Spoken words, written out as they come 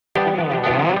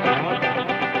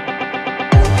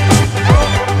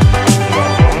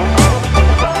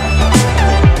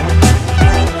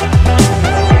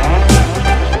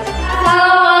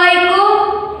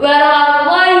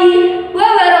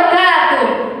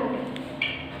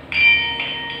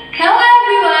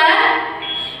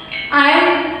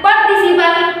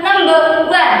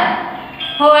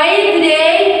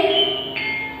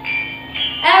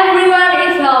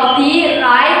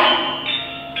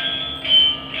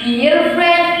dear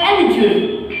friends and the jury.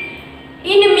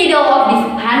 In the middle of this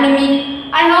pandemic,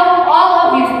 I hope all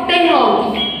of you stay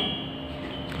healthy.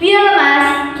 Wear a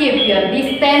mask, keep your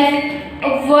distance,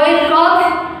 avoid crowds,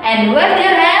 and wash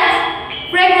your hands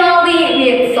frequently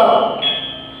with soap.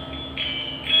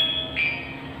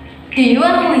 Do you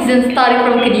want to listen a story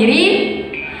from Kediri?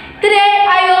 Today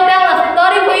I will tell a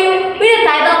story for you with the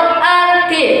title A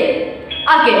Thief.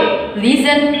 Okay,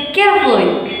 listen carefully.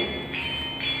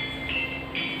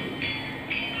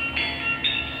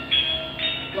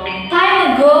 Long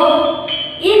time ago,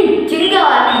 in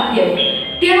Jenggala Kidul,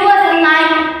 there was a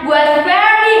knight who was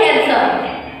very handsome,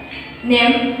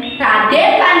 named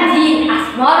Raden Panji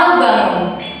Asmorobangun.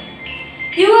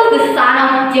 He was the son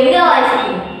of Jenggala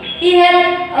king. He had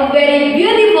a very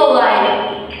beautiful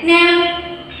wife named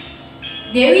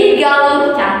Dewi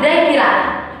Galuh Chandrakirana.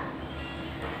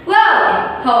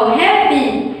 Wow, how happy!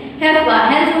 Have a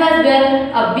handsome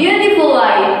husband, a beautiful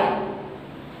wife.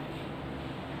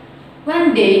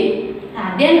 One day,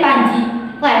 Raden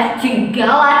Panji left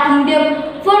Jenggala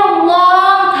kingdom for a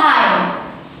long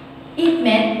time. It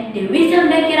made Dewi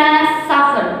Chandrakirana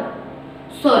suffer,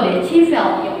 so that she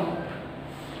felt ill.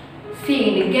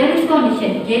 Seeing the girl's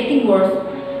condition getting worse,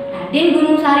 Raden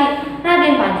Gunungsari,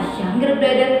 Raden Panji's younger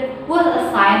brother, was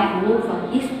assigned to look for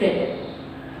his brother.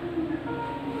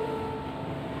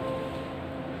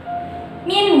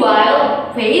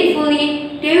 Meanwhile,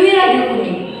 faithfully, Dewi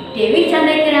Rajukuning, Dewi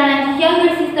Chandrakirana's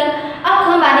younger sister,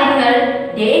 accompanied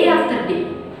her day after day.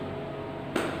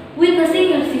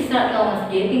 Witnessing her sister's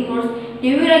illness getting worse,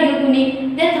 Dewi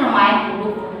Rajukuning determined to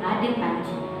look for Raden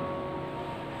Panji.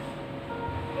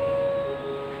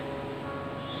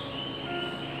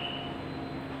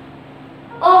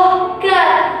 Oh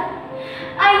God,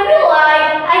 I feel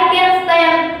like I can't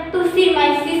stand to see my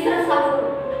sister suffer.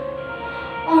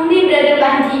 Only Brother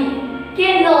Panji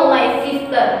can heal my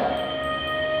sister.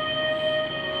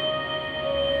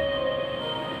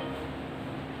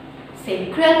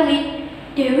 Secretly,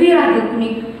 Dewi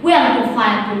Rajukuning went to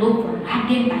find to look for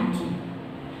Raden Panji.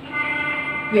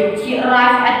 When she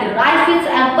arrived at the rice fields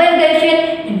and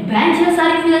plantation in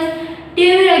Banjarsari village,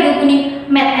 Dewi Rajukuning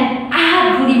met an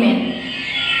ugly man.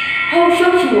 How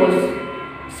shocked she was!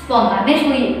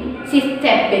 Spontaneously, she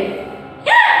stepped back.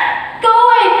 Go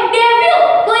away, devil!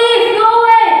 Please go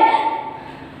away!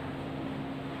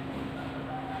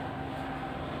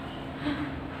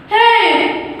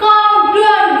 Hey, calm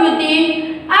down, beauty.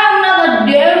 I'm not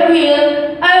a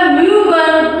devil. I'm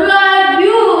human like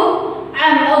you.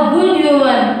 I'm a good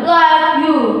human like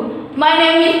you. My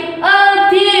name is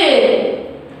Antit.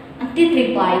 Antit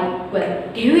replied, well,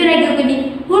 Dewi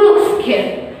Rajukuning, who looked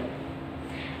scared.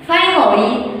 Finally,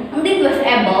 Antit was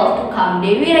able to calm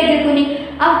Dewi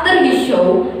Rajukuning after he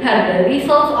showed her the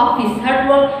results of his hard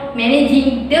work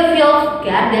managing the fields,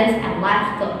 gardens, and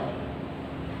livestock.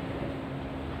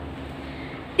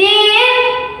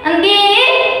 Antit,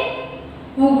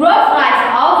 who grows rice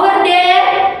over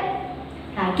there?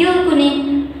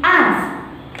 Rajukuning asked.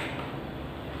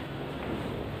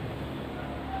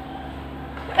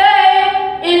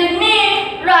 Hey, it's me,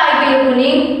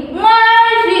 Rajukuning,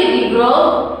 my sweetie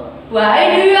girl.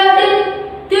 Why do you ask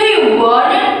it? Do you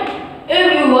want it?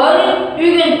 If you want it,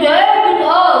 you can take it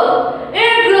all,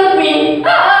 include me.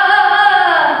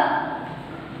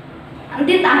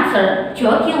 Antit answered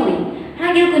jokingly.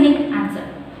 Rajukuning answered.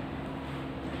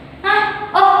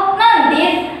 Oh,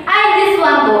 Antit, I just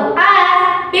want to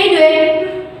ask. By the way,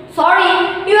 sorry,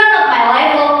 you are not my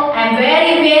level. I'm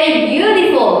very, very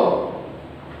beautiful.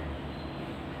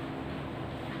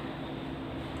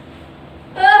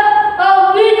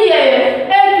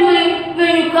 Actually,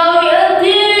 when you call me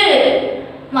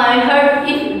Antit, my heart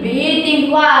is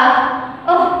beating fast.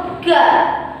 Oh God!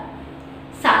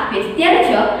 Suck their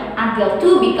job until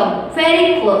two become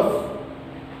very close.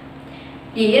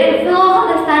 Dear fellow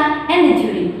contestant and the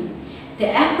jury, the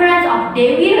appearance of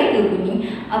Dewi Rajukuning,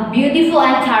 a beautiful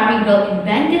and charming girl in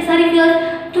Banjarsari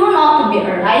village, turned out to be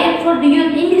a riot for the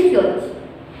youth in this village.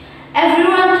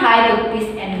 Everyone tried to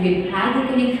please and win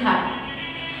Rajukuning's heart.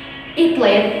 It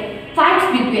led fights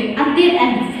between Antit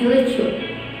and the village youth.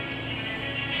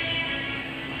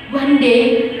 One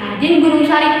day, Raden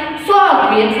Gunungsari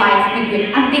saw a great fight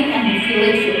between Antit and the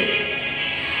village youth.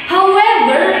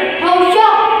 However, how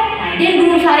shocked Raden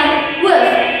Gunungsari was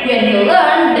when he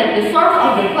learned that the source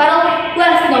of the quarrel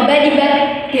was nobody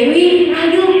but Dewi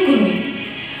Rajukuning,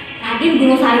 Raden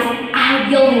Gunungsari's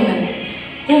ideal woman,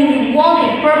 whom he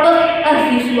wanted purpose as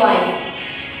his wife.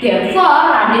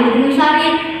 Therefore, Raden Gunungsari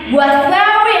was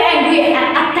very angry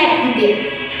and attacked Antit.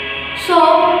 So,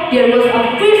 there was a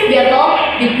fierce battle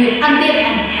between Antit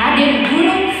and Raden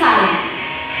Gunungsari.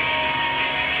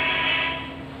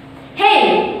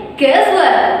 Guess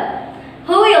what?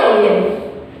 Who will win?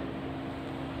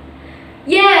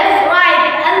 Yes,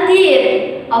 right,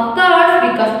 Antit. Of course,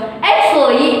 because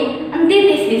actually Antit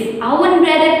is his own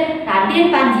brother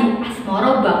Raden Panji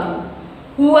Asmorobang,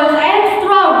 who has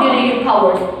extraordinary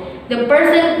powers, the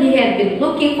person he had been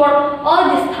looking for all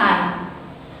this time.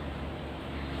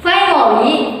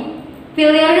 Finally,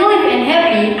 feeling relieved and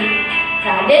happy,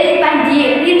 Raden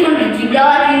Panji returned to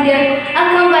Jenggala Kingdom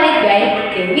accompanied by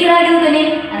Dewi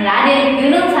Ragiltunin and Raden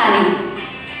Gunungsari.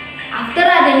 After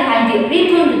Raden Panji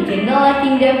returned to Jenggala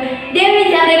Kingdom, Dewi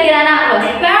Chandrakirana was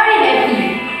very happy,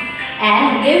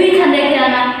 and Dewi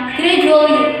Chandrakirana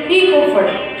gradually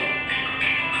recovered.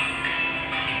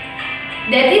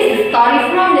 That is the story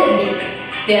from the end.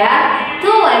 There are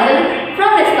two lessons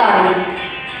from the story.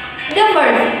 The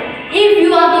first, if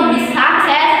you want to be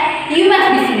success, you must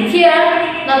be sincere,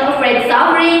 not afraid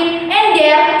suffering, and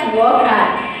dare to work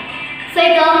hard.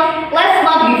 Second, let's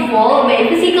not be fooled by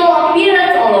physical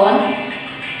appearance alone,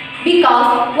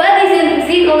 because what is seen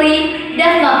physically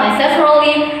does not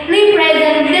necessarily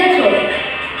represent the truth.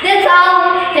 That's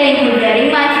all. Thank you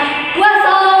very much.